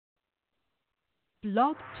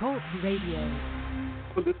Blog Talk Radio.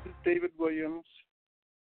 Well, this is David Williams.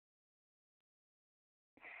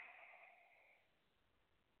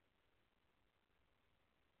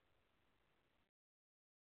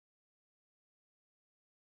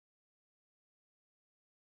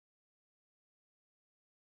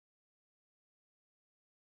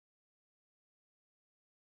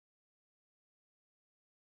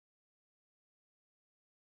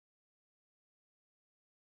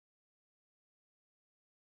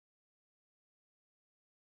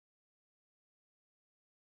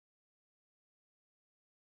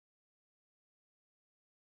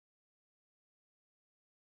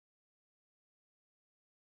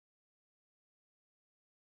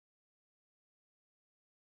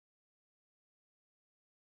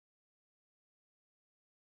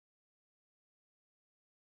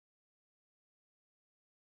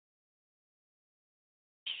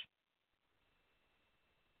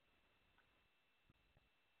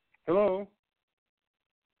 Hello.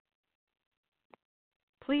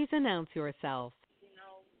 Please announce yourself.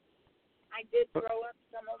 I did throw up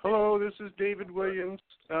some of Hello, this is David Williams.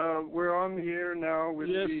 We're on the air now with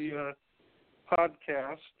the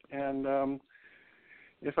podcast, and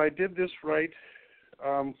if I did this right,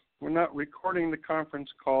 we're not recording the conference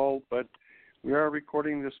call, but we are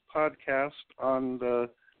recording this podcast on the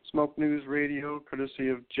Smoke News Radio, courtesy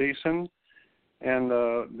of Jason. And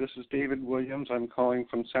this is David Williams. I'm calling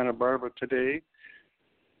from Santa Barbara today.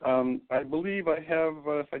 I believe I have,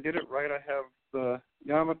 if I did it right, I have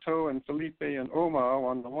Yamato and Felipe and Omao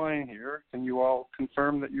on the line here. Can you all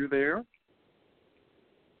confirm that you're there?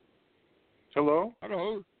 Hello?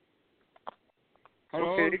 Hello.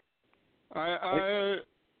 Hello. Okay. I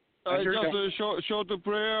just short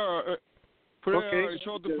prayer. Okay.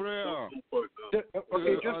 Short prayer.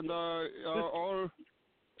 Okay, all.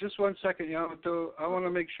 Just one second, Yamato. I want to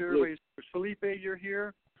make sure. Wait, Felipe, you're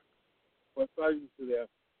here? What size is there?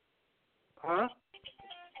 Huh?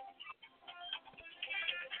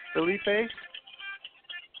 Felipe?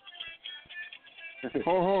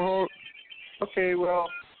 Ho. Okay, well,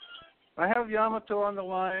 I have Yamato on the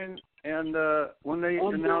line, and when they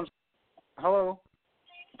announce... Hello?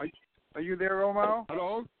 Are you there, Omao?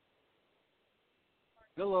 Hello?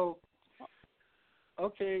 Hello.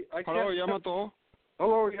 Okay, I can't... Hello, Yamato?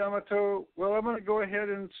 Hello, Yamato. Well, I'm going to go ahead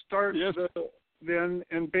and start then,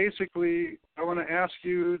 and basically I want to ask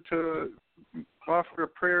you to offer a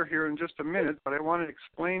prayer here in just a minute, but I want to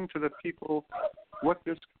explain to the people what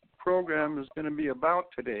this program is going to be about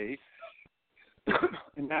today,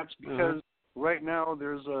 and that's because right now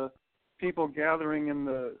there's people gathering in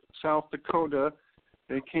the South Dakota.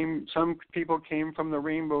 Some people came from the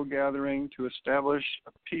Rainbow Gathering to establish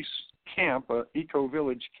a peace camp, an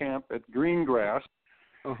eco-village camp at Greengrass.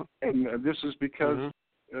 And this is because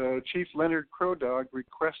Chief Leonard Crow Dog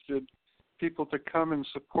requested people to come in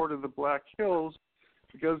support of the Black Hills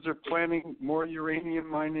because they're planning more uranium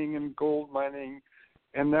mining and gold mining,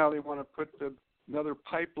 and now they want to put another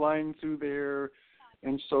pipeline through there.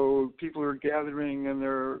 And so people are gathering, and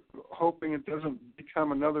they're hoping it doesn't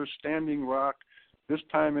become another Standing Rock. This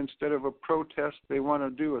time, instead of a protest, they want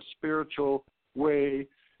to do a spiritual way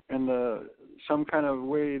and some kind of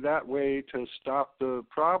way to stop the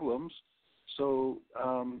problems. So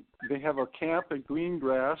they have a camp at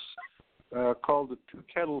Greengrass called the Two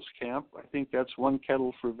Kettles Camp. I think that's one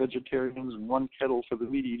kettle for vegetarians and one kettle for the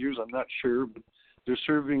meat eaters. I'm not sure, but they're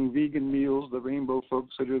serving vegan meals, the Rainbow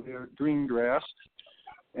folks that are there at Greengrass.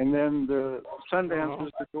 And then the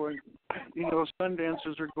sundances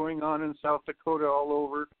are going on in South Dakota all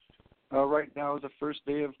over. Right now is the first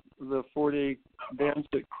day of the 4-day dance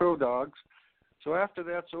at Crow Dogs. So after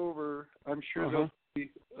that's over, I'm sure there'll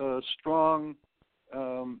be a strong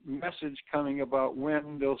message coming about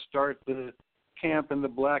when they'll start the camp in the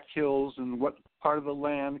Black Hills and what part of the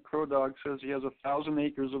land. Crow Dog says he has 1,000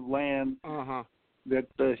 acres of land that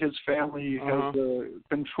his family has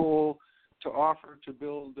control to offer to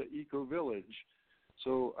build the eco-village.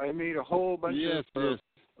 So I made a whole bunch of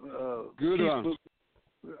good one.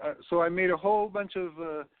 So I made a whole bunch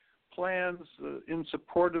of plans in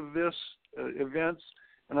support of this events,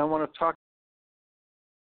 and I want to talk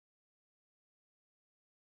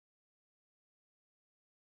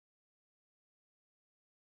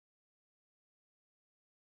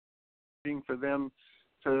for them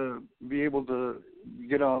to be able to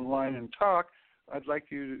get online and talk. I'd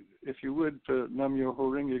like you, if you would, to Namyo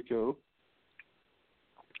Horingekyo,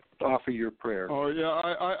 to offer your prayer. Oh yeah,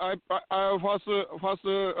 I first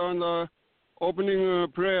on the opening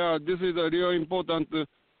prayer. This is a real important. The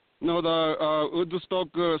Woodstock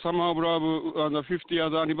Summer of Love on the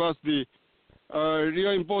 50th anniversary.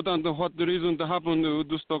 really important what the reason to happen to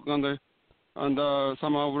Woodstock and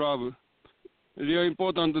Summer of Love. Really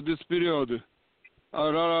important this period.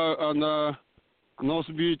 And North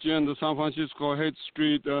Beach and San Francisco, Haight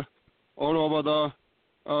Street, all over the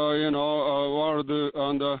world,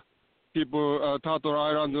 and people, Turtle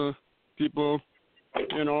Island people,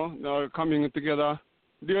 are coming together.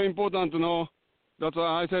 Really important to know. That's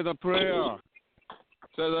why I said a prayer.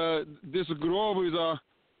 So this globe is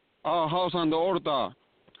our house and altar.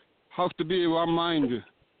 Have to be one mind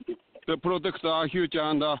to protect our future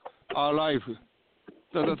and our life.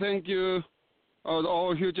 So thank you,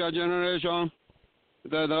 all future generation,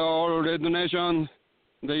 the all red nation,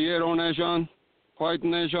 the yellow nation, white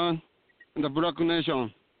nation, and the black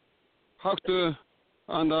nation. Have to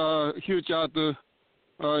and future to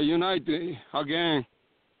unite again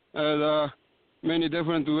many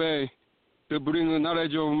different ways to bring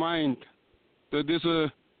knowledge of mind to this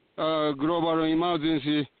global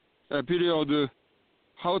emergency period.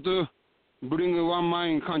 How to bring one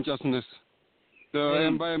mind consciousness, the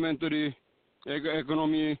environmentally,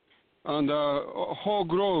 economy, and whole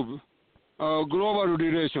globe, global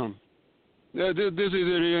relation. This is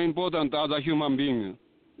really important as a human being.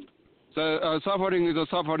 So suffering is a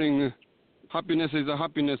suffering, happiness is a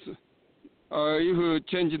happiness. If you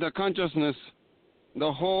change the consciousness,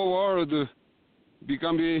 the whole world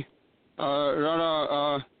become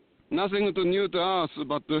rather nothing to new to us,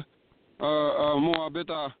 but more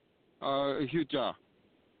better future.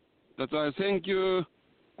 That's why I thank you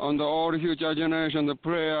on the all future generation, the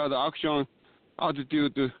prayer, the action,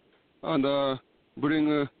 attitude, and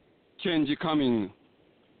bring change coming.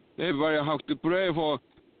 Everybody have to pray for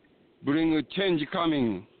bring change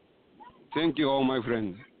coming. Thank you, all my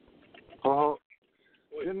friends. Oh,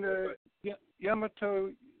 in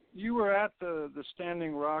Yamato, you were at the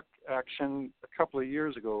Standing Rock action a couple of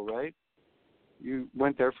years ago, right? You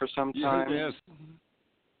went there for some time. Yes.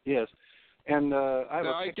 Yes, and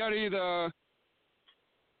I carried all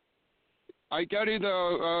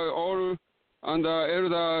and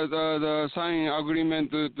the sign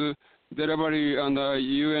agreement to delivery and the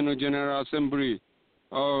UN General Assembly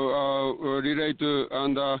relate to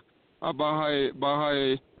and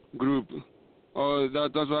Baha'i group.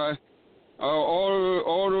 That's why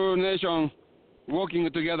all nations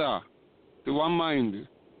working together to one mind.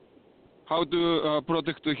 How to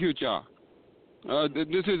protect the future.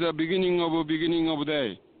 This is the beginning of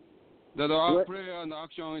day. That our prayer and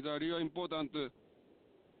action is really important.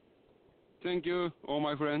 Thank you, all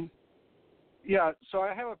my friends. Yeah, so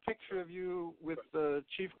I have a picture of you with the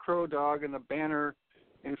Chief Crow Dog and a banner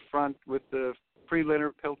in front with the Free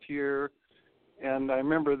Leonard Peltier, and I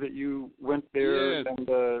remember that you went there and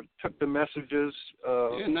took the messages.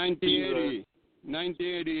 In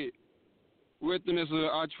 1980, witness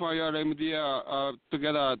Archfire MDR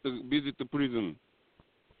together to visit the prison.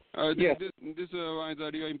 Yes. This one is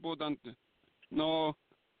really important. No,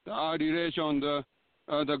 our relation, the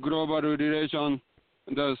global relation,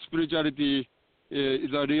 the spirituality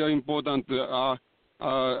is a really important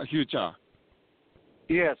future.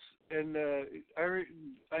 Yes, and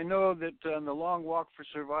I know that on the Long Walk for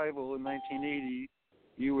Survival in 1980,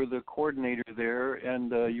 you were the coordinator there,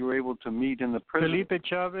 and you were able to meet in the prison. Felipe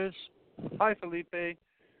Chavez. Hi, Felipe.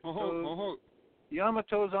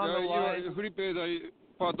 Yamato's on the line. Felipe is a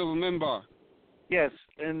part of a member. Yes,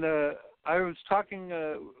 and I was talking.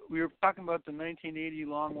 We were talking about the 1980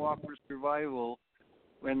 Long Walk for Survival,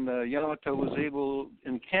 when Yamato was able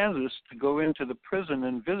in Kansas to go into the prison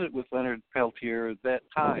and visit with Leonard Peltier at that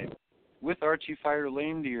time, with Archie Fire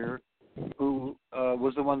Lame Deer, who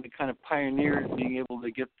was the one that kind of pioneered being able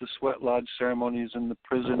to get the sweat lodge ceremonies in the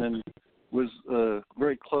prison and was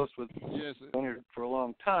very close with Leonard for a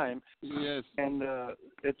long time. Yes. And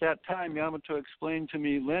at that time, Yamato explained to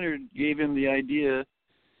me, Leonard gave him the idea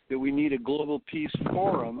that we need a global peace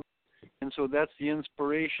forum, and so that's the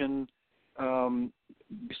inspiration.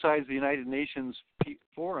 Besides the United Nations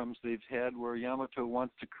forums they've had, where Yamato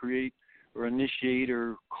wants to create or initiate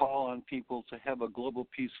or call on people to have a global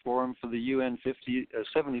peace forum for the UN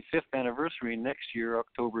 75th anniversary next year,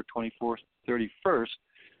 October 24th, 31st.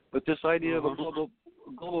 But this idea of a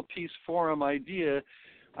global peace forum idea,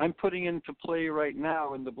 I'm putting into play right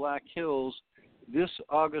now in the Black Hills. This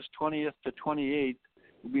August 20th to 28th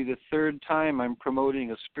will be the third time I'm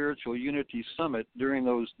promoting a spiritual unity summit during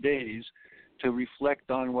those days to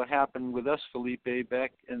reflect on what happened with us, Felipe,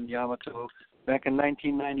 back in Yamato, back in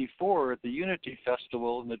 1994 at the Unity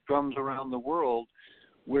Festival and the Drums Around the World,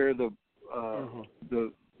 where the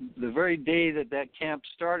very day that camp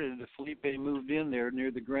started, Felipe moved in there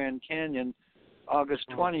near the Grand Canyon, August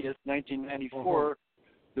 20th, 1994.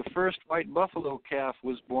 the first white buffalo calf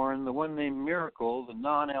was born, the one named Miracle, the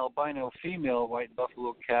non-albino female white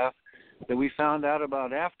buffalo calf that we found out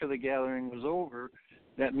about after the gathering was over,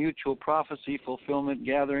 that mutual prophecy fulfillment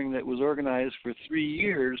gathering that was organized for 3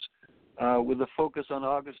 years with a focus on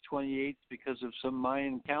August 28th because of some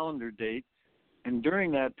Mayan calendar date. And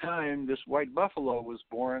during that time, this white buffalo was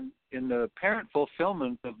born in the apparent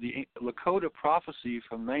fulfillment of the Lakota prophecy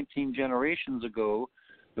from 19 generations ago,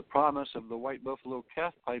 the promise of the white buffalo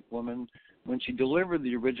calf pipe woman when she delivered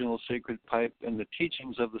the original sacred pipe and the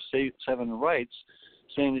teachings of the 7 rites,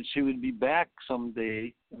 saying that she would be back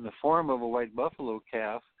someday in the form of a white buffalo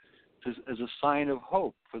calf as a sign of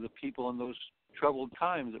hope for the people in those troubled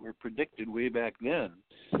times that were predicted way back then.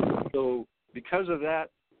 So because of that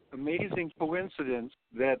amazing coincidence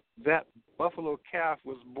that buffalo calf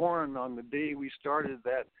was born on the day we started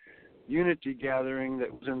that unity gathering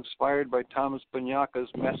that was inspired by Thomas Banyaka's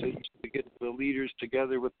message to get the leaders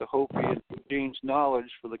together with the Hopi and exchange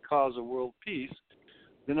knowledge for the cause of world peace,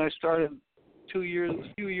 then I started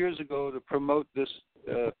a few years ago to promote this,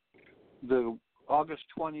 the August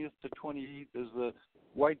 20th to 28th as the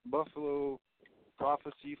White Buffalo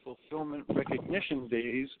Prophecy Fulfillment Recognition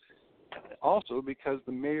Days, also because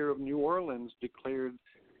the mayor of New Orleans declared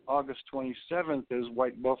August 27th as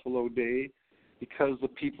White Buffalo Day because the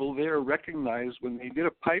people there recognized when they did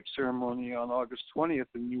a pipe ceremony on August 20th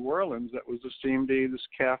in New Orleans, that was the same day this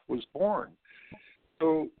calf was born.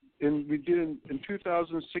 So we did in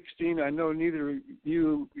 2016, I know neither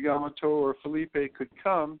you, Yamato, or Felipe could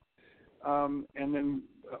come, and then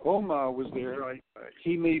Oma was there.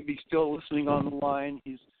 He may be still listening on the line.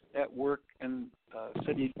 He's at work and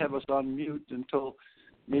said he'd have us on mute until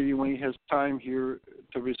maybe when he has time here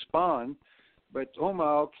to respond. But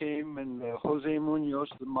Oma came, and Jose Munoz,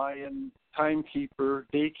 the Mayan timekeeper,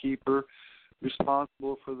 daykeeper,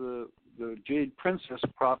 responsible for the Jade Princess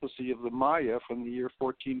prophecy of the Maya from the year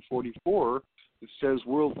 1444. It says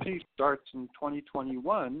world peace starts in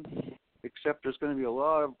 2021, except there's going to be a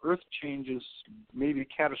lot of earth changes, maybe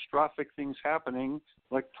catastrophic things happening,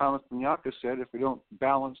 like Thomas Banyaka said, if we don't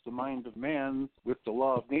balance the mind of man with the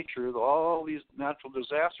law of nature, all these natural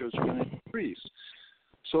disasters are going to increase.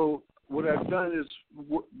 So what I've done is,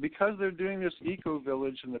 because they're doing this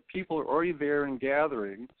eco-village and the people are already there and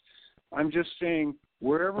gathering, I'm just saying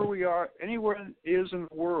wherever we are, anywhere it is in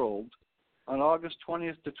the world, on August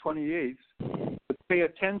 20th to 28th, to pay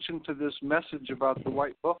attention to this message about the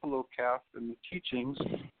white buffalo calf and the teachings,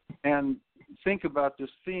 and think about this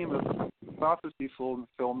theme of prophecy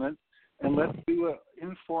fulfillment, and let's do an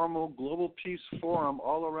informal global peace forum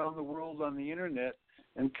all around the world on the internet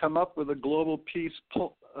and come up with a global peace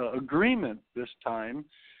agreement this time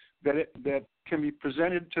that can be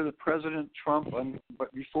presented to the President Trump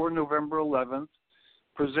but before November 11th,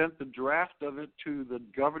 present the draft of it to the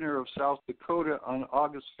governor of South Dakota on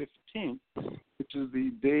August 15th, which is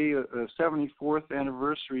the day, 74th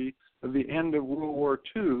anniversary of the end of World War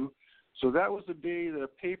II. So that was the day that a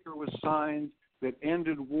paper was signed that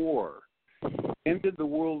ended war, ended the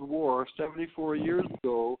World War 74 years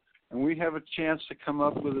ago, and we have a chance to come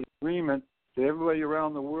up with an agreement that everybody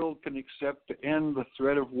around the world can accept to end the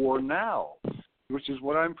threat of war now, which is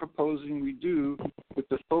what I'm proposing we do with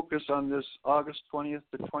the focus on this August 20th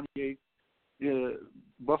to 28th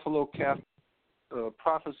Buffalo Calf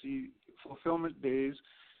Prophecy Fulfillment Days.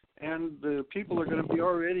 And the people are going to be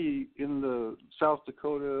already in the South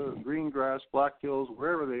Dakota, Greengrass, Black Hills,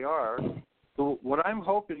 wherever they are. So what I'm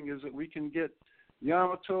hoping is that we can get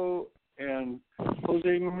Yamato and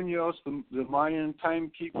Jose Munoz, the Mayan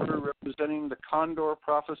timekeeper representing the Condor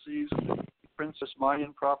prophecies, the Princess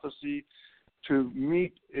Mayan prophecy, to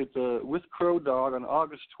meet with Crow Dog on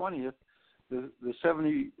August 20th, the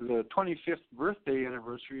 25th birthday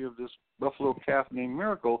anniversary of this buffalo calf named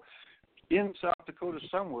Miracle, in South Dakota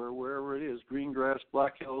somewhere, wherever it is, Greengrass,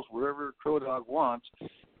 Black Hills, wherever Crow Dog wants.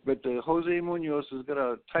 But Jose Munoz has got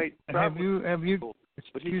a tight. Have you?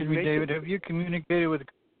 Excuse me, David. Have you communicated with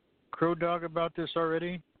Crow Dog about this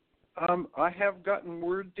already? I have gotten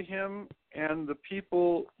word to him, and the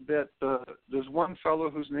people that there's one fellow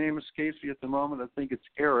whose name escapes me at the moment. I think it's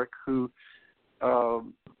Eric, who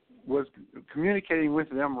was communicating with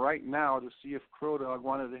them right now to see if Crow Dog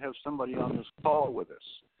wanted to have somebody on this call with us.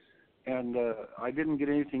 And I didn't get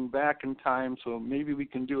anything back in time, so maybe we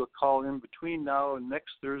can do a call in between now and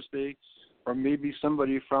next Thursday, or maybe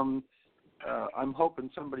somebody from, I'm hoping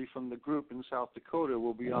somebody from the group in South Dakota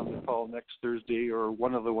will be on the call next Thursday, or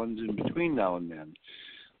one of the ones in between now and then.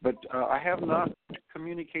 But I have not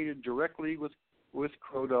communicated directly with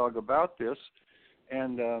Crow Dog about this,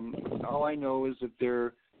 and all I know is that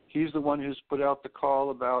they're He's the one who's put out the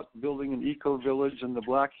call about building an eco-village in the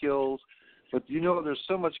Black Hills. But there's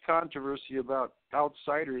so much controversy about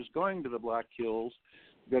outsiders going to the Black Hills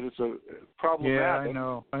that it's a problematic.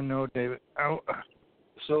 Yeah, I know, David.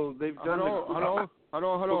 So they've done. Hello.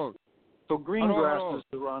 So Greengrass is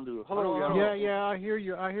the rendezvous. Hello. Yeah, I hear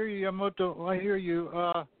you, Yamamoto. I hear you.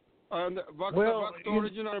 And back to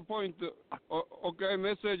original point. Okay,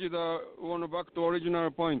 message back to original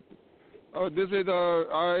point. This is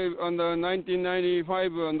I on the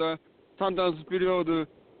 1995 on the Sundance period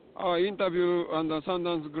interview on the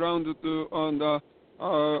Sundance ground to on the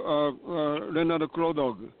Leonard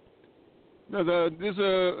Crawdog. This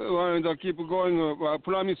one keep going.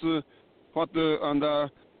 Promise what and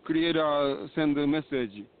creator send the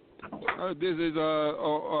message. This is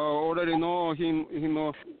already know him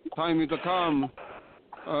time is come.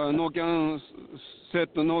 No can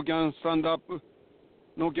set, no can stand up,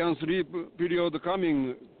 no can sleep. Period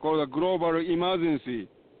coming called a global emergency.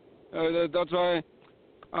 That's why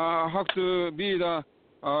have to be the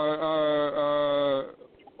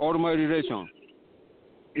all my relation.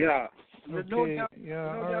 Yeah. Okay. No doubt,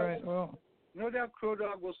 all right. Well, no doubt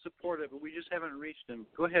Crawdog will support it, but we just haven't reached him.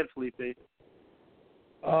 Go ahead, Felipe.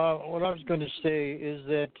 what I was going to say is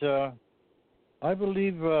that I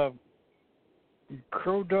believe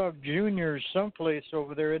Crow Dog Jr. is someplace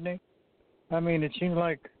over there, isn't he? I mean, it seems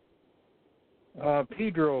like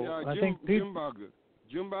Pedro. Yeah, I think Jumbag.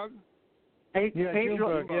 Pedro. Jumbag. Yeah,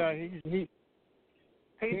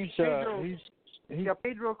 Yeah,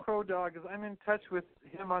 Pedro Crow Dog. I'm in touch with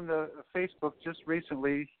him on the Facebook just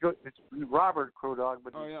recently. It's Robert Crow Dog,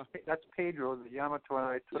 but that's Pedro, the Yamato and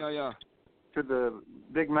I took to the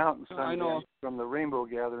big mountain Sundance from the Rainbow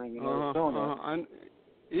Gathering in Arizona. And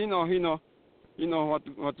he know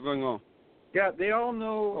what's going on. Yeah, they all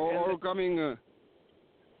know. All coming.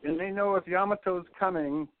 And they know if Yamato's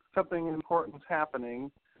coming, something important's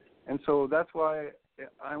happening, and so that's why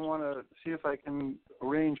I want to see if I can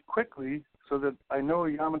arrange quickly so that I know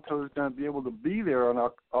Yamato is going to be able to be there on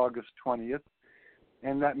August 20th,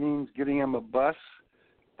 and that means getting him a bus.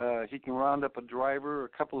 He can round up a driver, a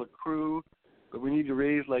couple of crew, but we need to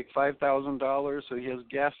raise like $5,000 so he has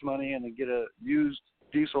gas money and to get a used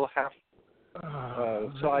diesel half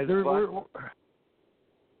size bus.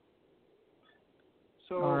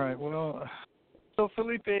 So, all right, well. So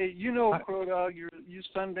Felipe, Crow Dog, you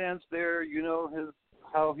Sundance there. You know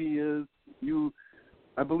how he is.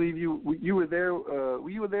 I believe you were there. Were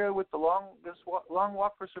you there with the long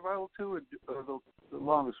walk for survival too, or the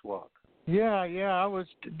longest walk? Yeah. I was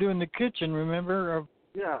doing the kitchen. Remember?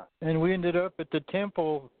 Yeah. And we ended up at the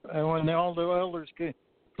temple when all the elders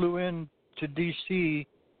flew in to D.C.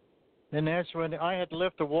 And that's when I had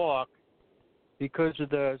left the walk because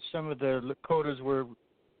of some of the Lakotas were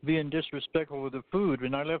being disrespectful with the food,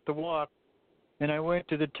 and I left the walk, and I went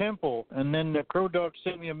to the temple, and then the Crow Dog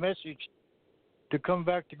sent me a message to come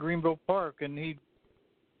back to Greenville Park, and he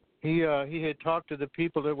had talked to the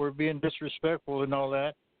people that were being disrespectful and all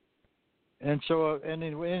that, and so and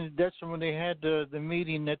that's when they had the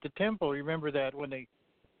meeting at the temple. You remember that when they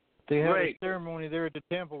had a ceremony there at the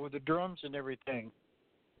temple with the drums and everything.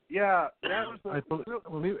 Yeah, that was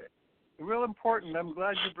real important. I'm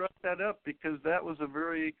glad you brought that up because that was a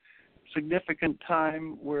very significant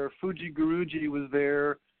time where Fuji Guruji was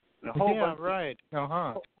there. A whole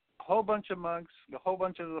bunch of monks, a whole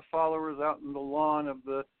bunch of the followers out in the lawn of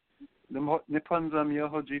the Nipponza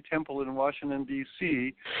Myohoji Temple in Washington,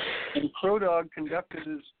 D.C. And Crow Dog conducted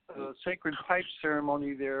his sacred pipe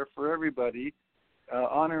ceremony there for everybody,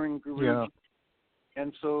 honoring Guruji. Yeah.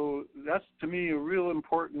 And so that's, to me, a real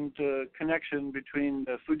important connection between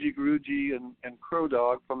Fuji Guruji and Crow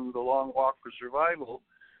Dog from the Long Walk for Survival.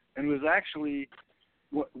 And it was actually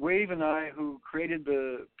Wave and I who created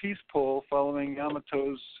the peace pole following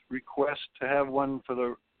Yamato's request to have one for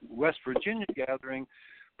the West Virginia gathering,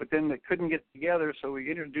 but then they couldn't get together, so we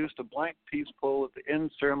introduced a blank peace pole at the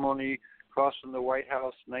end ceremony across from the White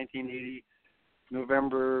House, 1980,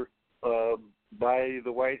 November, by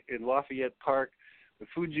the in Lafayette Park. The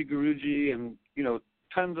Fuji Guruji and,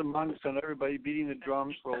 tons of monks and everybody beating the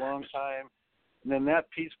drums for a long time. And then that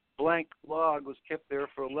blank log was kept there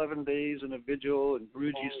for 11 days in a vigil, and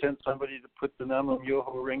Guruji sent somebody to put the Nama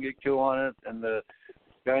Myoho Renge Kyo on it, and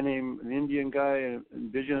an Indian guy, an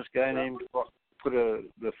indigenous guy put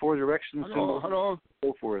the four direction symbol,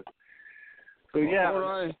 so forth. So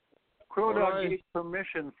Crow Dog gave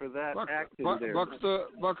permission for that act in there. Back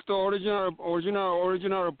to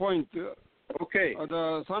original point. Okay.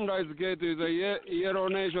 The Sunrise Gate is a Yellow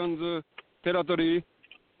Nation's territory,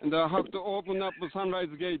 and I have to open up the Sunrise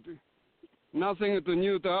Gate. Nothing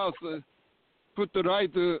new to us. put the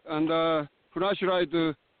light and flashlight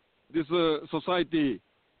this society,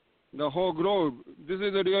 the whole globe. This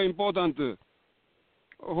is really important.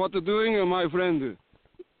 What doing, my friend?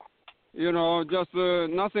 You know, just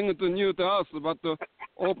nothing to new to us, but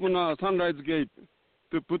open a sunrise gate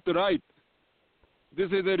to put the light. This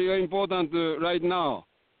is really important right now.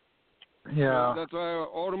 Yeah. That's why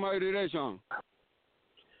all my relation.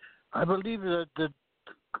 I believe that the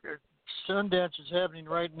Sundance is happening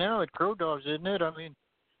right now at Crow Dogs, isn't it? I mean,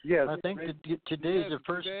 Yes. I think that today's the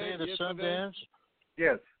first day of the Sundance.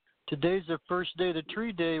 Yes. Today's the first day. The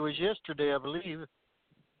tree day was yesterday, I believe.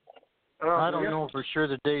 Oh, I don't know for sure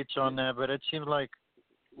the dates on that, but it seems like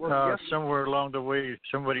somewhere along the way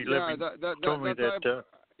somebody told me that.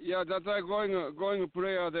 Yeah, that's like going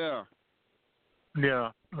prayer there.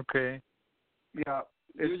 Yeah. Okay. Yeah.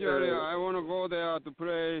 Usually, I want to go there to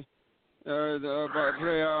pray,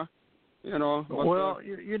 prayer. You know. But, well,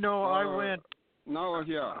 you know, I went. Now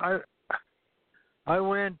here. I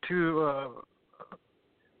went to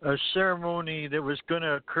a ceremony that was going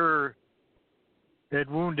to occur at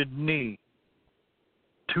Wounded Knee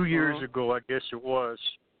 2 years ago, I guess it was,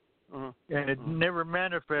 and it never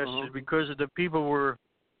manifested because of the people were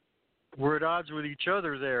at odds with each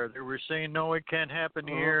other there. They were saying, no, it can't happen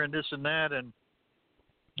here and this and that. And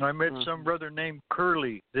I met some brother named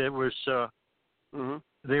Curly that was,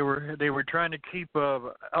 they were trying to keep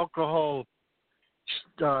a alcohol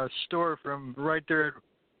store from right there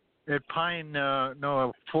at Pine,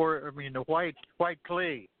 the White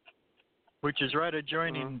Clay, which is right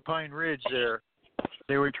adjoining Pine Ridge there.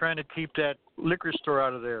 They were trying to keep that liquor store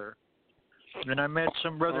out of there. And I met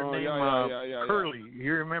some brother named Curly.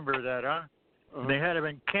 You remember that, huh? They had him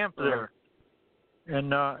in camp there.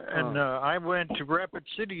 And I went to Rapid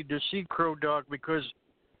City to see Crow Dog because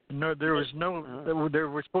they were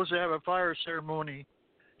supposed to have a fire ceremony.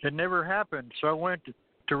 It never happened. So I went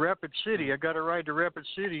to Rapid City. I got a ride to Rapid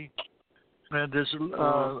City. And this,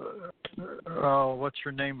 what's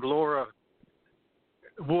her name? Laura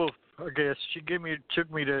Wolf, I guess. She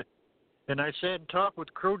took me to, and I sat and talked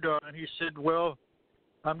with Crow Dog, and he said, well,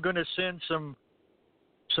 I'm going to send some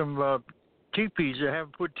teepees. I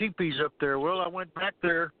haven't put teepees up there. Well, I went back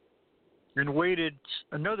there and waited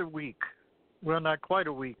another week. Well, not quite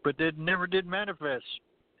a week, but it never did manifest.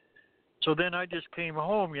 So then I just came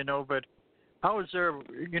home, but I was there,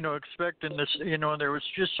 expecting this, and there was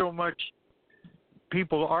just so much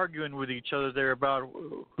people arguing with each other there about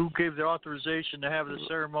who gave the authorization to have the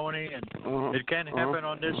ceremony, and it can't happen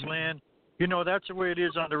on this land. That's the way it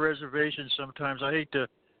is on the reservation sometimes. I hate to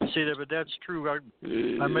say that, but that's true. I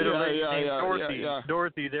met a lady named Dorothy. Yeah.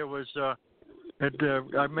 Dorothy, there was,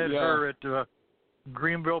 I met her at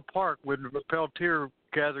Greenville Park with the Peltier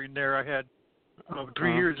gathering there I had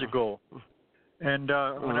 3 years ago. And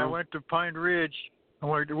when I went to Pine Ridge, I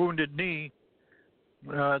went to Wounded Knee,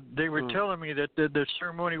 they were telling me that the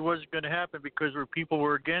ceremony wasn't going to happen because people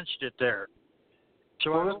were against it there.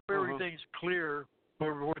 So I hope everything's clear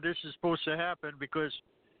where this is supposed to happen, because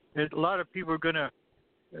a lot of people are going to,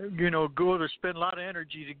 go to spend a lot of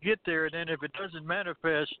energy to get there, and then if it doesn't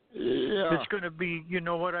manifest, it's going to be, you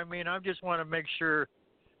know what I mean? I just want to make sure,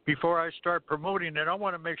 before I start promoting it, I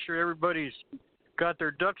want to make sure everybody's got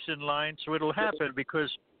their ducks in line so it'll happen, because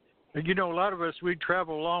a lot of us, we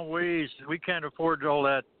travel long ways. We can't afford all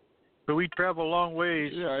that, but we travel long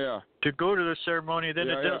ways to go to the ceremony. Then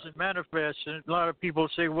it doesn't manifest, and a lot of people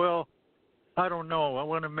say, well, I don't know. I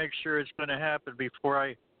want to make sure it's going to happen before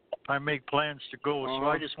I make plans to go. So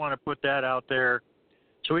I just want to put that out there.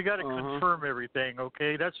 So we got to confirm everything,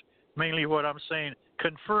 okay? That's mainly what I'm saying.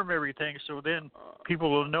 Confirm everything, so then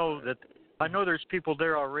people will know that. I know there's people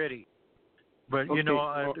there already. But, to make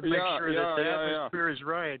sure that the atmosphere is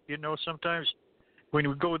right. Sometimes when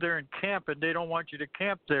you go there and camp and they don't want you to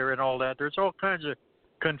camp there and all that, there's all kinds of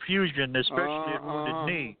confusion, especially at Wounded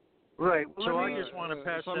Knee. Right. Well, so I just want to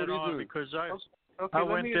pass that on because I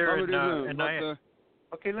went there and I...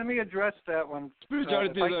 Okay, let me address that one. Spirituality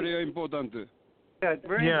is very important. Yeah,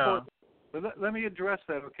 very important. But let me address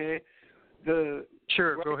that, okay?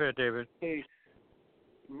 Sure, go ahead, David. Okay.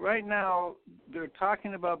 Right now, they're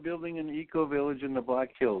talking about building an eco-village in the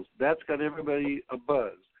Black Hills. That's got everybody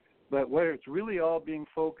abuzz. But where it's really all being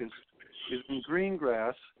focused is in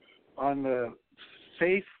Greengrass, on the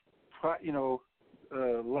safe,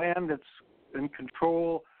 land that's in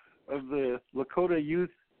control of the Lakota youth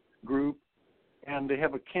group. And they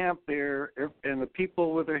have a camp there, and the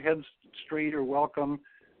people with their heads straight are welcome.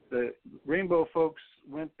 The Rainbow folks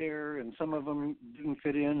went there, and some of them didn't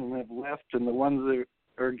fit in and have left, and the ones that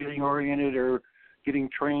are getting oriented or getting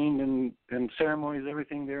trained and ceremonies,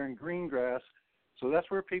 everything there in Greengrass. So that's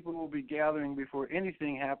where people will be gathering before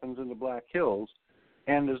anything happens in the Black Hills.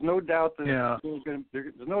 And there's no doubt that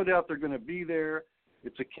there's no doubt they're going to be there.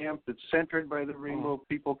 It's a camp that's centered by the Rainbow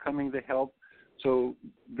people coming to help. So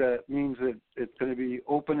that means that it's going to be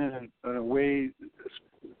open in a way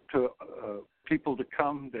to people to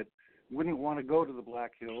come that wouldn't want to go to the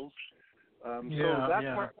Black Hills.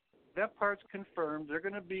 That part's confirmed. They're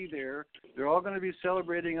going to be there. They're all going to be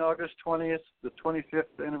celebrating August 20th, the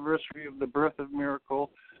 25th anniversary of the birth of Miracle.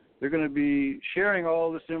 They're going to be sharing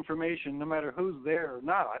all this information, no matter who's there or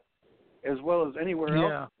not, as well as anywhere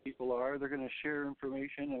else people are. They're going to share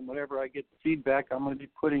information, and whenever I get feedback, I'm going to be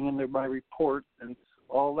putting in there my report and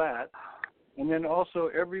all that. And then also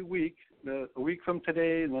every week, a week from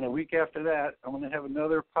today and then a week after that, I'm going to have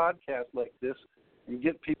another podcast like this and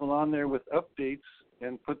get people on there with updates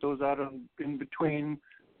and put those out in between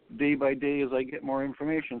day by day as I get more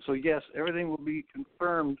information. So, yes, everything will be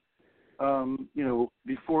confirmed,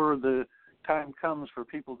 before the time comes for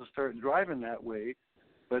people to start driving that way.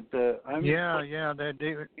 But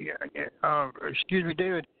excuse me,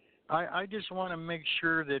 David. I just want to make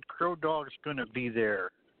sure that Crow Dog's going to be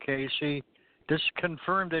there. Okay, see, just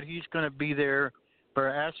confirm that he's going to be there by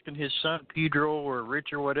asking his son Pedro or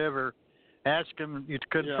Rich or whatever. Ask him to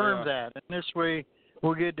confirm that, and this way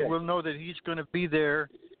we'll know that he's going to be there,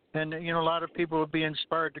 and a lot of people will be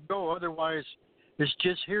inspired to go. Otherwise, it's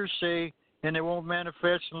just hearsay, and it won't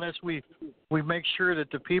manifest unless we make sure that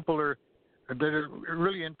the people that are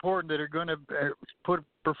really important that are going to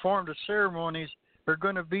perform the ceremonies are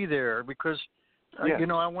going to be there. Because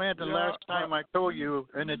I went the last time I told you,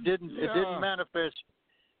 and it didn't manifest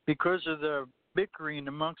because of the bickering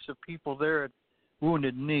amongst the people there at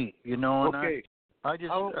Wounded Knee. And I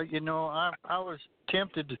just I was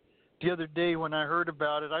tempted the other day when I heard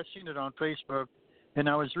about it. I seen it on Facebook, and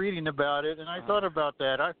I was reading about it, and I thought about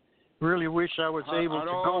that. I really wish I was able to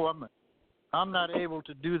go. I'm not able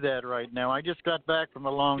to do that right now. I just got back from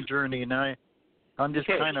a long journey, and I'm just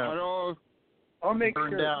kind of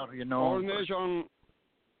burned out, All nation.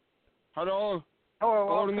 Hello.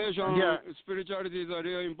 All nation spirituality is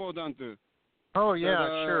really important. Oh yeah,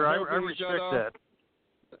 sure. I respect that.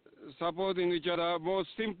 Supporting each other, both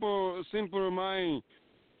simple mind.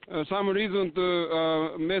 Some reason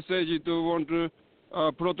to message to want to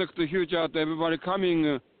protect the future. Everybody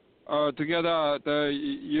coming together,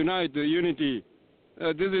 unity.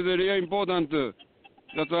 This is really important.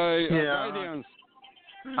 That's why guidance.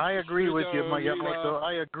 I agree with you, Miyamoto.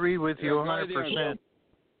 I agree with you 100%.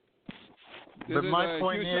 But my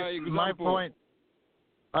point,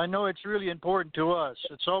 I know it's really important to us.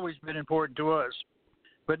 It's always been important to us.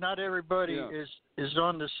 But not everybody is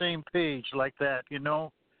on the same page like that,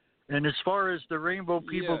 And as far as the Rainbow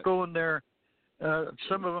people going there,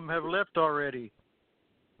 some of them have left already.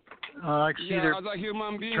 I see they're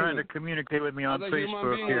trying to communicate with me on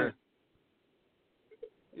Facebook here.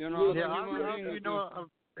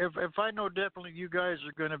 If I know definitely you guys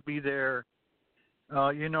are going to be there,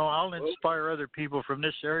 I'll inspire other people from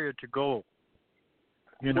this area to go.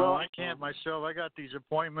 I can't myself. I got these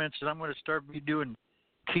appointments, and I'm going to start doing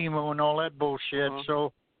chemo and all that bullshit.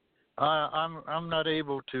 So I'm not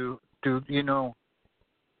able to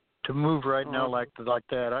move right now like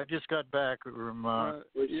that. I just got back from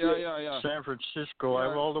San Francisco.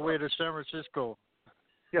 I'm all the way to San Francisco.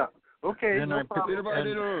 Yeah. Okay. Then no problem. Little by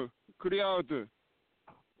little, clear out.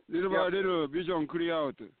 Little by little, vision clear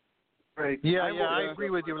out. Right. Yeah, I agree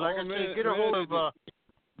with you. Like I say, get a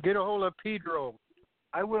hold of Pedro.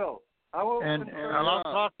 I will. And I'll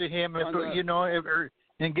talk to him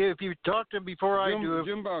if you talk to him before I do,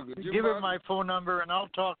 give him my phone number and I'll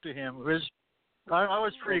talk to him. Because I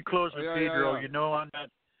was pretty close with Pedro,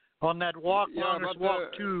 on that walk, longest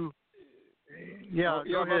walk too. Go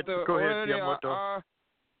ahead, Yamamoto.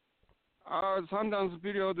 Sundance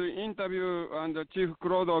period interview and Chief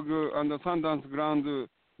Crow Dog and the Sundance Ground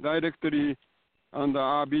directly and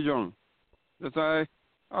our vision. That's why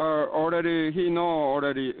he already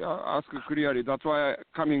asked clearly. That's why I'm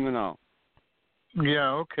coming now.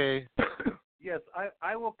 Yeah. Okay. Yes,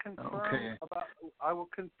 I will confirm. Okay. I will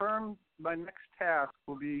confirm my next task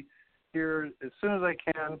will be here as soon as I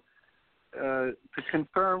can to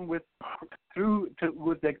confirm with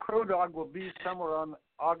that Crow Dog will be somewhere on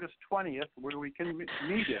August 20th where we can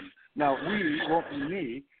meet him. Now we won't be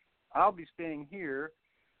me. I'll be staying here.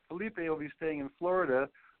 Felipe will be staying in Florida.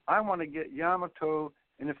 I want to get Yamato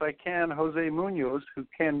and if I can, Jose Munoz, who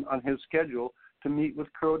can on his schedule, to meet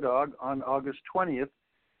with Crow Dog on August 20th.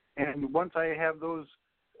 And once I have those,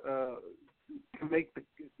 to make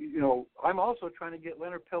I'm also trying to get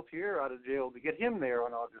Leonard Peltier out of jail to get him there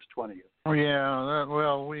on August 20th. Oh yeah,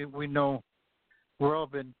 we know We're all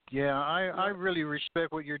been, I really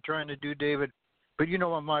respect what you're trying to do, David. But you know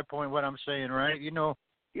what my point, what I'm saying, right? You know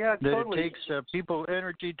Yeah, that totally. it takes people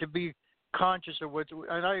energy to be conscious of what's,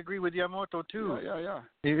 and I agree with Yamamoto too. Yeah.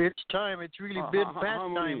 It's time. It's really been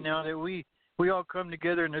past time now that we all come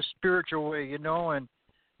together in a spiritual way, you know, and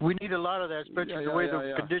we need a lot of that, especially the way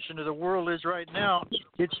the condition of the world is right now.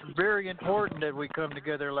 It's very important that we come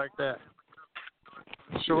together like that.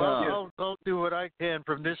 So I'll do what I can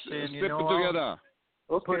from this end, you know. Together.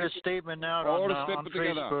 I'll put a statement out on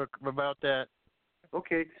Facebook about that.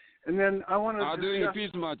 Okay, and then I want to doing a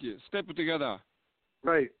peace march. Step together.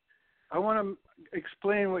 Right. I want to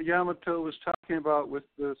explain what Yamato was talking about with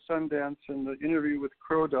the Sundance and the interview with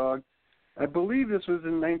Crow Dog. I believe this was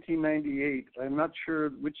in 1998. I'm not sure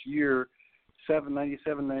which year,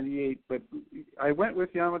 97, 98, but I went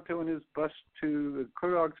with Yamato and his bus to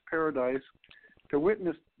Crow Dog's Paradise to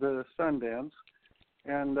witness the Sundance.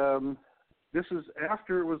 And this is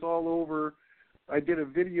after it was all over. I did a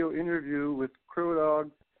video interview with Crow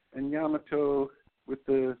Dog and Yamato with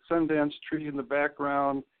the Sundance tree in the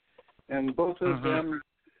background, and both of them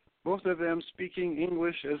speaking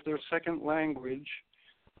English as their second language.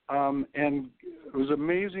 And it was an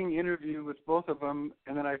amazing interview with both of them.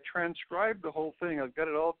 And then I transcribed the whole thing. I've got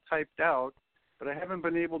it all typed out, but I haven't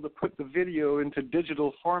been able to put the video into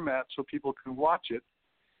digital format so people can watch it.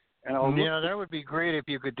 And that would be great if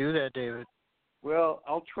you could do that, David. Well,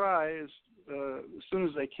 I'll try as soon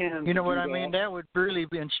as I can. You know what I mean? That would really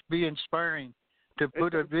be inspiring to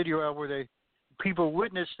put a video out where people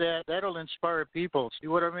witness that. That'll inspire people. See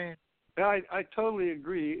what I mean? I totally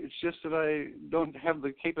agree. It's just that I don't have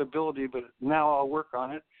the capability, but now I'll work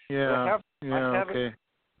on it. Yeah.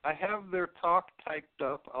 I have their talk typed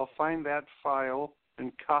up. I'll find that file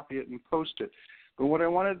and copy it and post it. But what I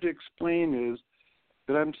wanted to explain is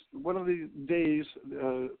that I'm one of these days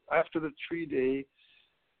after the tree day,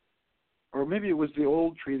 or maybe it was the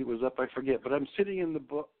old tree that was up, I forget, but I'm sitting in the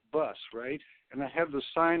bus, right? And I have the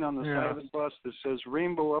sign on the side of the bus that says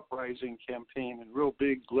Rainbow Uprising Campaign in real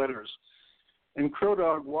big letters. And Crow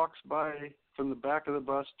Dog walks by from the back of the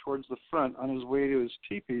bus towards the front on his way to his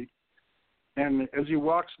teepee. And as he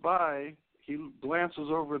walks by, he glances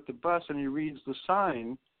over at the bus and he reads the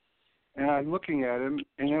sign. And I'm looking at him,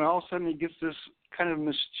 and then all of a sudden he gets this kind of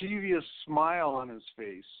mischievous smile on his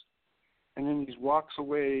face. And then he walks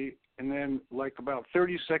away, and then like about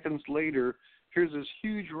 30 seconds later, here's this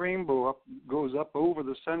huge rainbow goes up over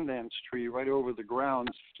the Sundance tree, right over the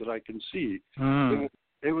grounds that I can see.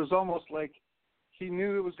 It was almost like he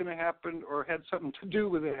knew it was going to happen or had something to do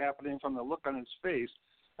with it happening from the look on his face.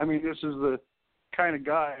 I mean, this is the kind of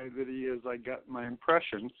guy that he is. I got my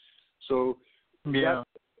impression. So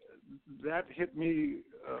that hit me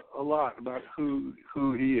a lot about who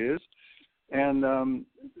he is. And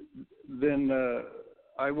then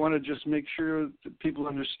I want to just make sure that people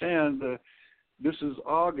understand that this is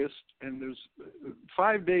August, and there's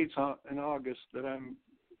 5 dates in August that I'm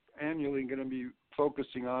annually going to be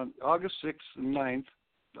focusing on. August 6th and 9th,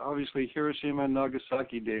 obviously Hiroshima and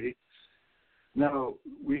Nagasaki Day. Now,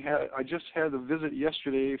 I just had a visit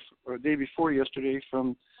yesterday, or day before yesterday,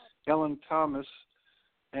 from Ellen Thomas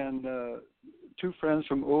and 2 friends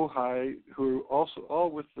from Ojai who are also all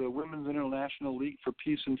with the Women's International League for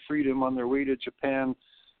Peace and Freedom on their way to Japan.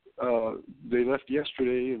 They left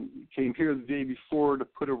yesterday and came here the day before to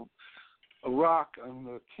put a rock on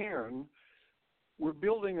the cairn. We're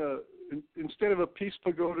building instead of a peace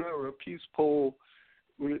pagoda or a peace pole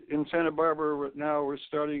in Santa Barbara now, we're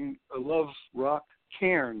starting a love rock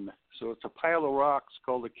cairn. So it's a pile of rocks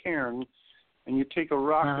called a cairn, and you take a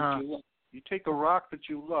rock that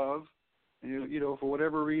you love, and you know, for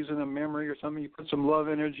whatever reason, a memory or something, you put some love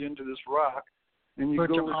energy into this rock, and you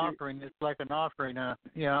go offering. It's like an offering. Okay.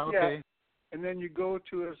 Yeah. And then you go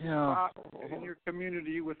to a spot in your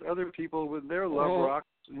community with other people with their love rocks,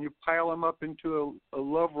 and you pile them up into a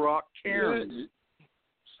love rock cairn. Yeah.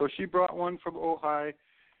 So she brought one from Ojai,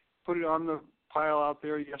 put it on the pile out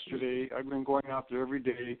there yesterday. I've been going out there every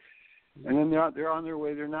day. And then they're on their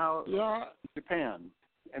way. They're now in Japan.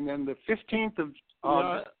 And then the 15th of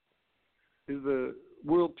August is the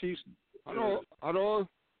World Peace. Hello?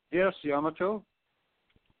 Yes, Yamato?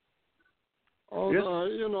 Yes?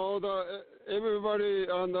 Everybody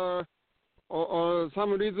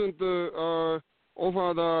some reason to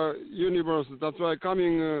offer the universe. That's why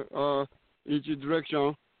coming each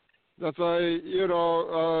direction. That's why,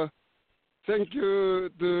 thank you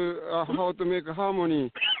to how to make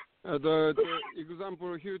harmony, the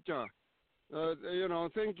example future.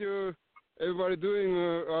 Thank you, everybody doing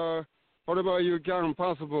whatever you can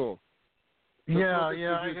possible. Well,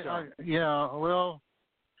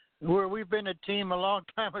 where we've been a team a long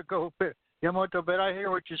time ago, Yamamoto. But I hear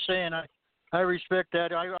what you're saying. I respect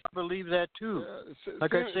that. I believe that too.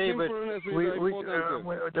 Like I say, but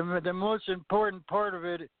the most important part of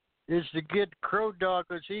it is to get Crow Dog,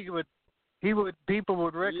 because people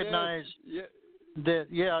would recognize that.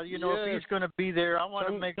 Yeah, you know, if he's going to be there, I want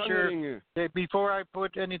to make sure that before I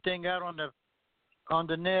put anything out on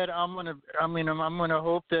the net, I'm gonna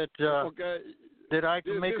hope that that I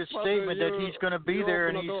can make a statement that he's going to be there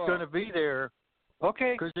and he's going to be there.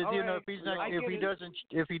 Okay. Because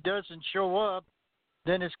if he doesn't show up,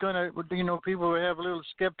 then it's going to, you know, people will have a little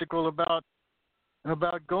skeptical about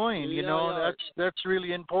going. You know, that's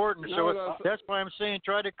really important. So that's why I'm saying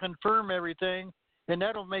try to confirm everything, and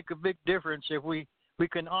that'll make a big difference if we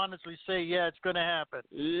can honestly say, yeah, it's going to happen.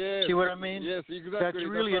 Yes. See what I mean? Yes, exactly. That's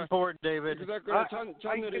really important, David. Exactly.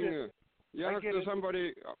 Channeling. You have to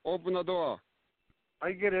somebody open the door.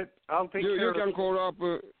 I get it. I'll take care of it. You can call up,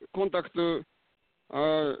 contact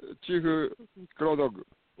Chief Crow Dog.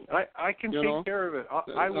 I can take care of it.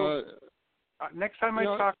 I will. Next time I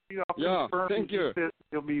talk to you, I'll confirm thank you.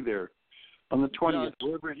 He'll be there on the 20th,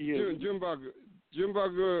 wherever he is. Junebug,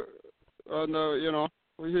 and you know,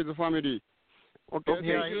 with his family. Okay.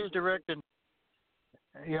 Yeah, he's directing.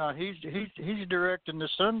 Yeah, he's directing the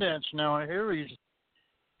Sundance now. I hear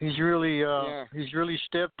he's really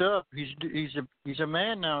stepped up. He's a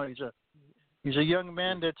man now. He's a young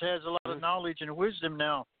man that has a lot of knowledge and wisdom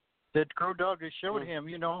now that Crow Dog has showed him,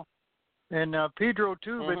 you know, and Pedro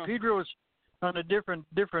too. But Pedro's on a different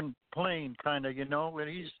plane, kind of, you know. And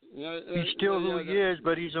he's still who he is,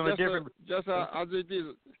 but he's on a different. Just as it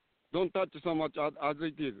is. Don't touch so much as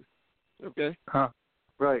it is. Okay.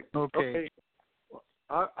 Right. Okay.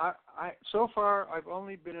 I so far I've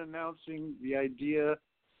only been announcing the idea.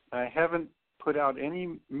 I haven't put out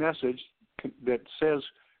any message that says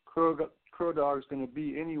Crow Dog's going to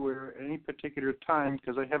be anywhere at any particular time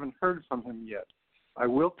because I haven't heard from him yet. I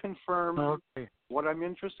will confirm. Okay. What I'm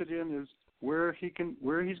interested in is where he's going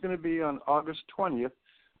to be on August 20th,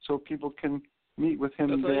 so people can meet with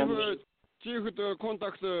him then. Chief,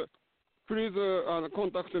 please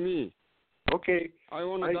contact me. Okay. I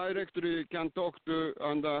want to directly can talk to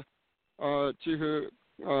Chief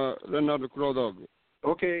Leonard Crow Dog.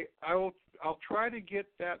 Okay, I'll try to get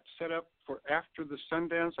that set up for after the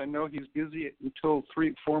Sundance. I know he's busy until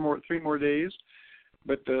three more days,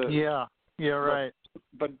 but right.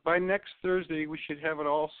 But by next Thursday we should have it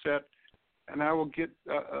all set, and I will get.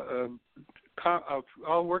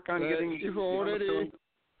 I'll work on getting. If already.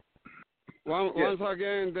 Once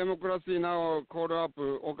again, democracy now called up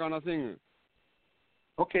Okana Singh.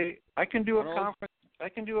 Okay, I can do a conference. I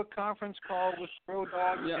can do a conference call with Crow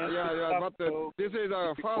Dog. But this is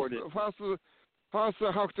first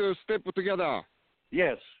have to step together.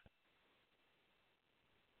 Yes.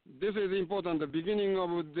 This is important. The beginning of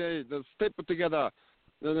the day, the step together,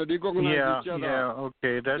 recognize each other. Yeah.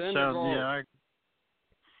 Okay, that then sounds.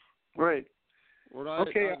 Right. Right.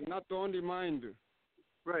 Okay. Not only mind.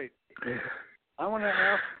 Right. I want to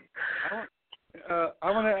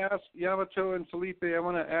ask Yamato and Felipe. I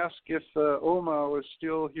want to ask if Oma is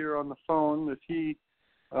still here on the phone. If he,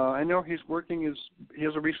 I know he's working. He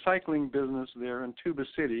has a recycling business there in Tuba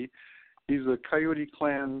City. He's a Coyote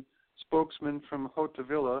Clan spokesman from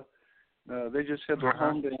Hotavilla. They just had their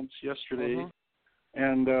home dance yesterday,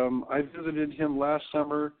 and I visited him last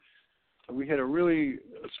summer. We had a really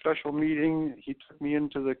special meeting. He took me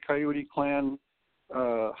into the Coyote Clan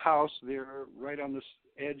house there, right on this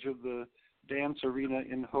edge of the dance arena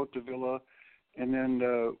in Hotavilla, and then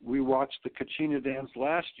we watched the Kachina dance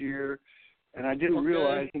last year, and I didn't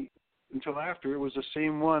realize until after it was the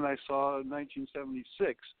same one I saw in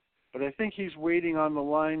 1976. But I think he's waiting on the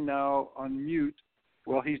line now on mute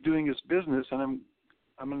while he's doing his business, and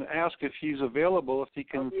I'm going to ask if he's available, if he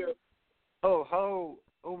can. Oh, hello,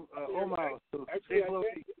 Oma. So actually,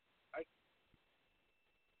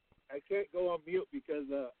 I can't go on mute because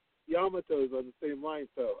Yamato is on the same line,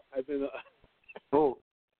 so I've been.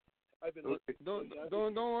 I've been. Okay.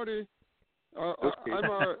 Don't worry.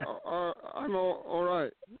 I'm all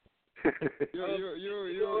right.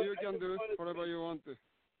 You can do whatever you want to.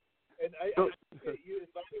 And you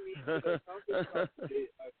invited me to the conference call today.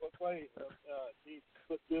 He's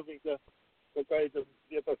moving to try to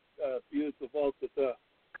give us views of all the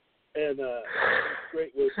and it's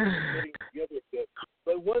great we're getting together a bit.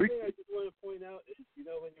 But one thing I just want to point out is, you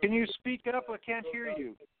know, when can you speak up? I can't hear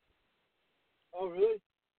you. Oh, really?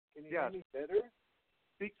 Can you hear me better?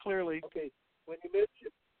 Speak clearly. Okay. When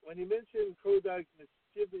you mention Crow Dog's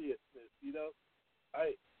mischievousness, you know,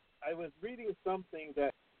 I was reading something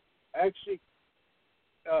that actually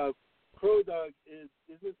Crow Dog isn't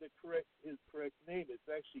his correct name. It's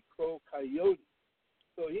actually Crow Coyote.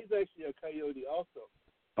 So he's actually a coyote also.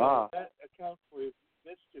 So that accounts for his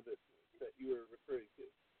mischievousness that you were referring to.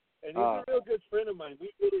 And he's a real good friend of mine.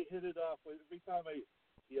 We really hit it off every time I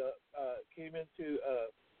came into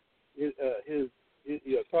his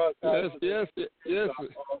talk. Yes.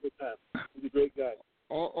 All the time. He's a great guy.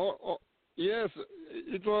 Yes,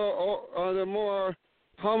 it was more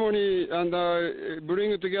harmony and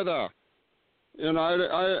bring it together. You know,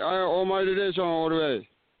 I all my relation always.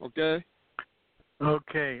 Okay.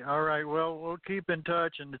 Okay. All right. Well, we'll keep in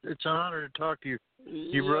touch, and it's an honor to talk to you.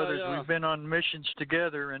 You brothers, we've been on missions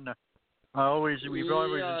together, and we've always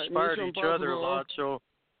inspired each other a lot. So,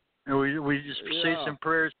 and we just say some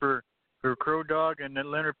prayers for Crow Dog and then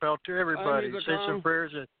Leonard Peltier, everybody. Say some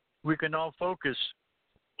prayers that we can all focus.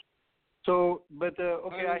 So, but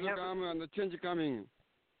okay, I have the change coming.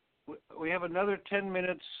 We have another 10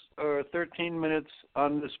 minutes or 13 minutes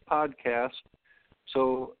on this podcast.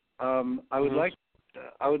 So, I would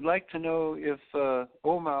like to know if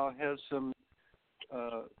Omar has some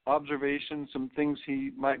observations, some things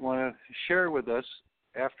he might want to share with us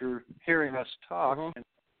after hearing us talk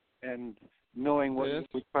and knowing what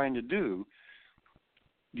we're trying to do.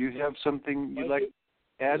 Do you have something you'd like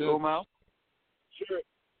to add, Omar? Sure.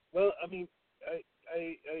 Well, I mean,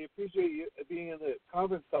 I appreciate you being in the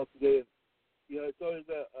conference call today. And, it's always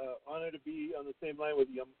an honor to be on the same line with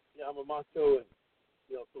Yamamoto and,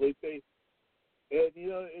 Felipe. And,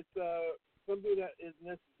 it's something that is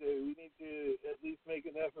necessary. We need to at least make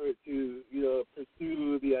an effort to,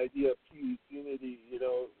 pursue the idea of peace, unity,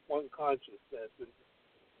 one consciousness. And,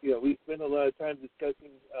 we spent a lot of time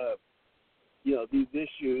discussing, these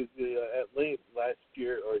issues at length last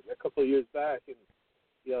year or a couple of years back. And,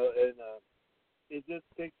 it just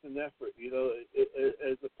takes an effort,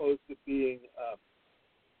 as opposed to being,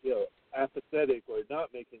 apathetic or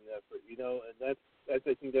not making an effort, and that's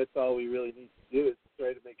I think that's all we really need to do is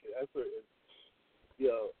try to make an effort. And,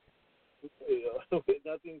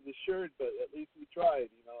 nothing's assured, but at least we tried.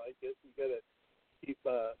 I guess we gotta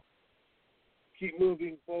keep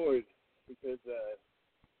moving forward because,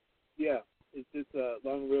 it's just a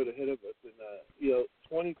long road ahead of us, and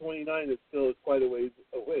 2029 is still quite a ways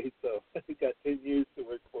away. So we got 10 years to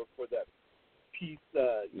work for that peace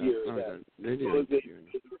year that Jose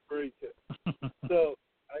is referring to. So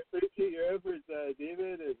I appreciate your efforts,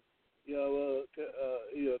 David, and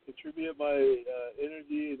contribute my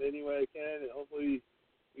energy in any way I can, and hopefully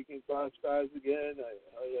we can cross paths again.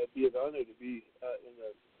 I'd be an honor to be in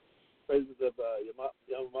the presence of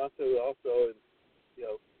Yamamoto also, and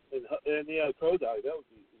and Crow Dog. That would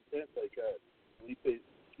be intense. Like Felipe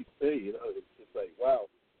keeps saying, it's just like wow.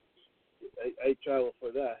 I travel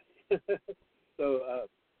for that. So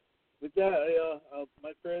with that,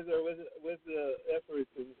 my prayers are with the efforts,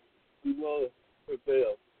 and we will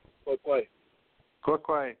prevail.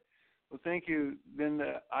 Kwakwai. Well, thank you. Then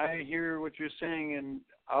I hear what you're saying, and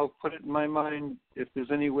I'll put it in my mind if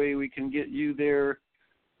there's any way we can get you there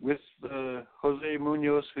with Jose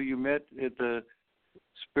Munoz, who you met at the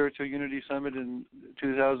Spiritual Unity Summit in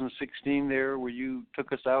 2016 there, where you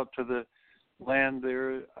took us out to the land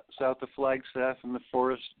there south of Flagstaff in the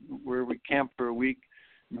forest where we camped for a week.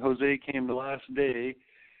 And Jose came the last day.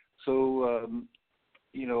 So,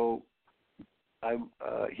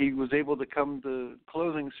 he was able to come to the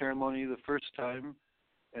closing ceremony the first time,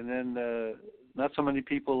 and then not so many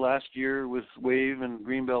people last year with Wave and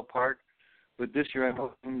Greenbelt Park, but this year I'm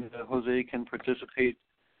hoping that Jose can participate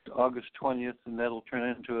August 20th, and that'll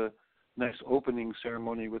turn into a nice opening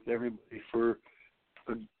ceremony with everybody for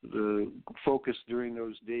the focus during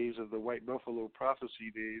those days of the White Buffalo Prophecy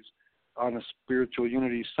Days on a Spiritual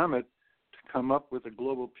Unity Summit to come up with a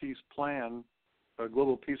global peace plan, a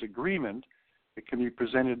global peace agreement that can be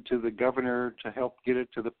presented to the governor to help get it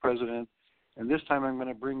to the president. And this time I'm going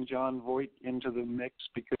to bring John Voight into the mix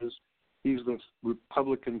because he's the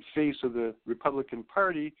Republican face of the Republican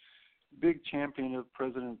Party, big champion of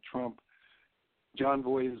President Trump. John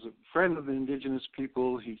Voight is a friend of the indigenous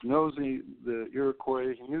people. He knows the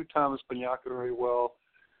Iroquois. He knew Thomas Banyaka very well,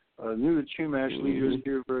 knew the Chumash leaders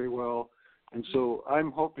here very well. And so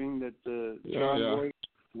I'm hoping that John Voight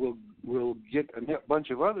will get a bunch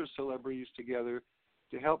of other celebrities together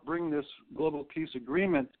to help bring this global peace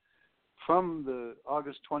agreement from the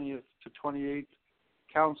August 20th to 28th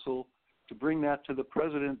council, to bring that to the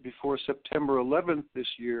president before September 11th this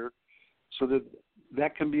year, so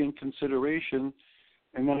that can be in consideration.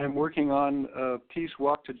 And then I'm working on a peace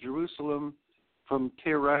walk to Jerusalem from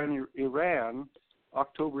Tehran, Iran,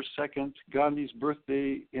 October 2nd, Gandhi's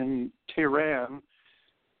birthday in Tehran,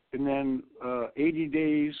 and then 80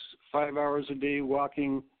 days 5 hours a day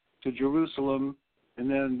walking to Jerusalem, and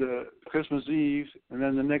then the Christmas Eve, and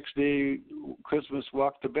then the next day, Christmas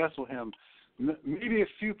walk to Bethlehem. Maybe a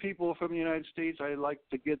few people from the United States. I'd like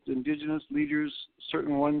to get indigenous leaders,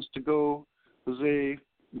 certain ones to go, Jose,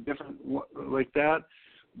 different like that.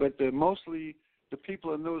 But mostly the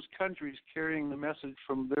people in those countries carrying the message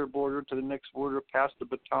from their border to the next border, pass the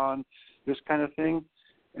baton, this kind of thing,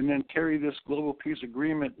 and then carry this global peace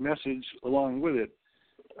agreement message along with it.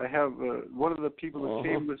 I have one of the people that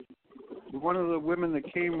came with, one of the women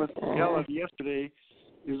that came with Ellen yesterday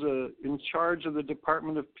is in charge of the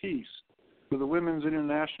Department of Peace for the Women's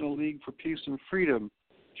International League for Peace and Freedom.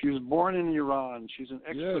 She was born in Iran. She's an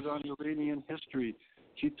expert on Iranian history.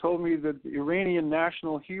 She told me that the Iranian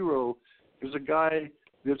national hero is a guy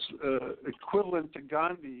that's equivalent to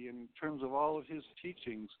Gandhi in terms of all of his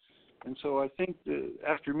teachings. And so I think that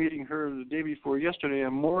after meeting her the day before yesterday,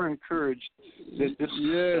 I'm more encouraged that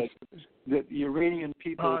that the Iranian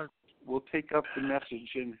people will take up the message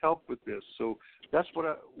and help with this. So that's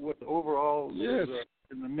what overall is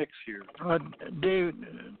in the mix here.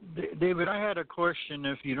 David, I had a question,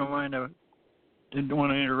 if you don't mind. I didn't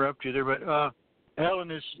want to interrupt you there, but Ellen,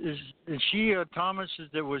 is she Thomas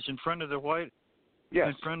that was in front of the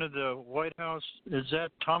in front of the White House? Is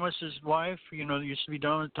that Thomas's wife? You know, that used to be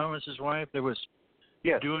Thomas's wife that was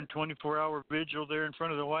doing 24-hour vigil there in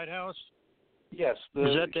front of the White House? Yes.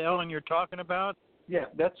 Is that the Ellen you're talking about? Yeah,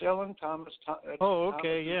 that's Ellen Thomas.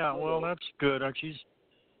 Okay, yeah. Well, that's good. She's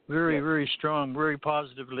very strong, very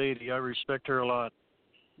positive lady. I respect her a lot.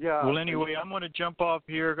 Yeah. Well, anyway, I'm going to jump off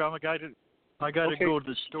here. I got to go to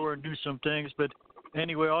the store and do some things. But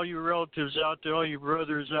anyway, all you relatives out there, all you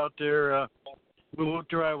brothers out there, we'll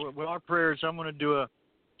try with our prayers. I'm going to do a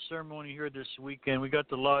ceremony here this weekend. We got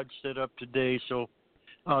the lodge set up today, so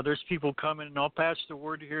there's people coming, and I'll pass the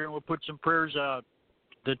word here, and we'll put some prayers out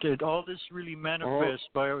that all this really manifests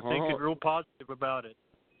by thinking real positive about it.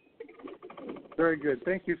 Very good.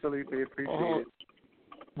 Thank you, Felipe. Appreciate it.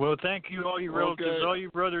 Well, thank you, all you relatives, all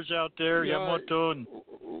you brothers out there, Yamato,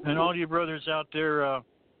 and all you brothers out there.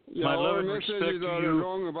 My love and respect to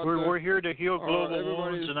you. We're here to heal global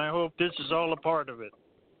wounds, and I hope this is all a part of it.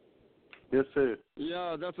 Yes, sir.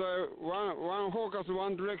 Yeah, that's one focus,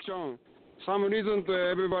 one direction. Some reason to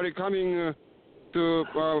everybody coming to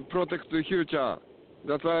protect the future.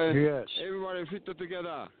 That's why everybody fit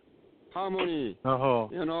together, harmony.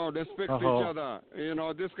 Respect each other.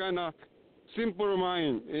 This kind of simple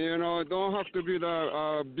mind. Don't have to be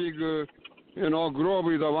the big, globe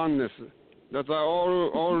with the oneness. That's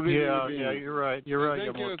all really. Yeah, you're right. You're right.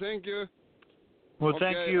 Thank you. Well,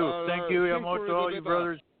 thank you, Yamato, all you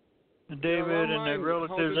brothers, and David, and the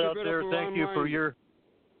relatives out there. Thank you for your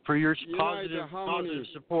positive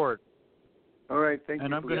support. All right, thank you.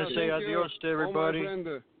 And I'm going to say adios to everybody.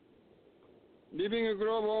 Living a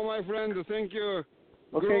globe, all my friends. Thank you.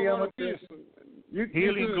 Okay, Yamato.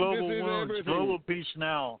 Healing global wounds. Global peace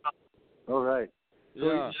now. All right.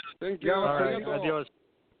 Yeah. Thank you. All right. Adios.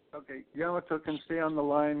 Okay, Yamato can stay on the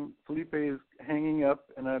line. Felipe is hanging up,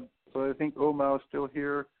 and so I think Omar is still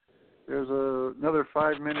here. There's another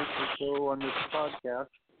 5 minutes or so on this podcast.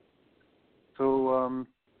 So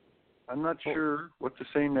I'm not sure what to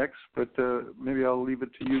say next, but maybe I'll leave it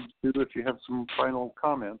to you if you have some final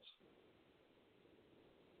comments.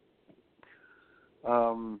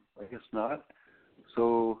 I guess not.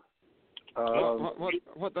 So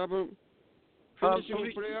what happened?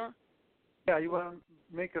 Finishing prayer? Yeah, you want to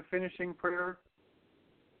make a finishing prayer?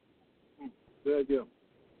 Good idea.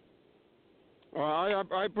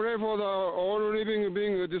 I pray for the all living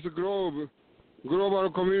being this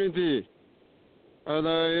global community, and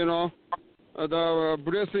the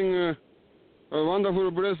blessing, a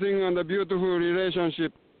wonderful blessing and a beautiful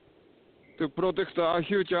relationship to protect our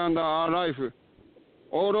future and our life.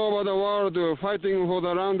 All over the world, fighting for the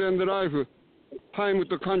land and life. Time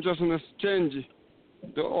to consciousness change,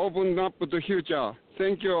 to open up the future.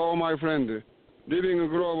 Thank you, all my friend. Living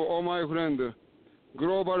globe, all my friend.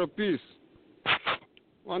 Global peace.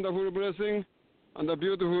 Wonderful blessing and a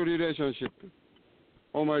beautiful relationship.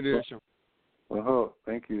 All my relation. Oh,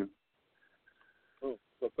 thank you. Oh,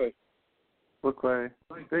 okay. Okay.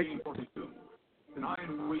 Thank you.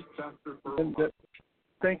 9 weeks after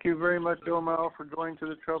Thank you very much, Omar, for going to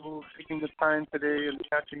the trouble of taking the time today and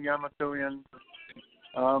catching Yamato in.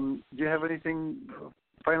 Do you have anything,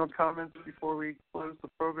 final comments before we close the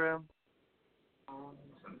program? Pounds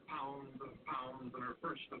and our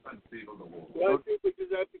first offensive of the war. Well, I think we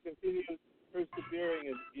just have to continue persevering,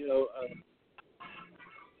 and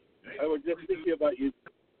I was just thinking about you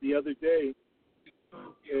the other day,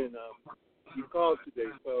 and you called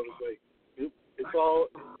today, so I was like, it's all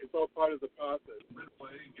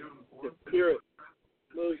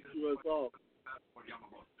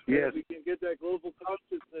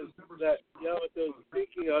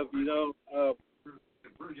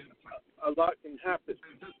a lot can happen,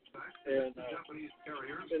 and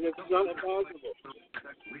it's not impossible.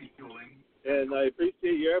 And I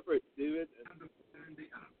appreciate your efforts, David,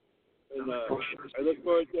 and I look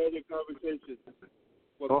forward to other conversations.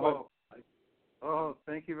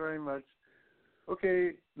 Thank you very much.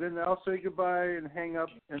 Okay, then I'll say goodbye and hang up,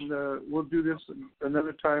 and we'll do this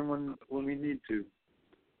another time when we need to.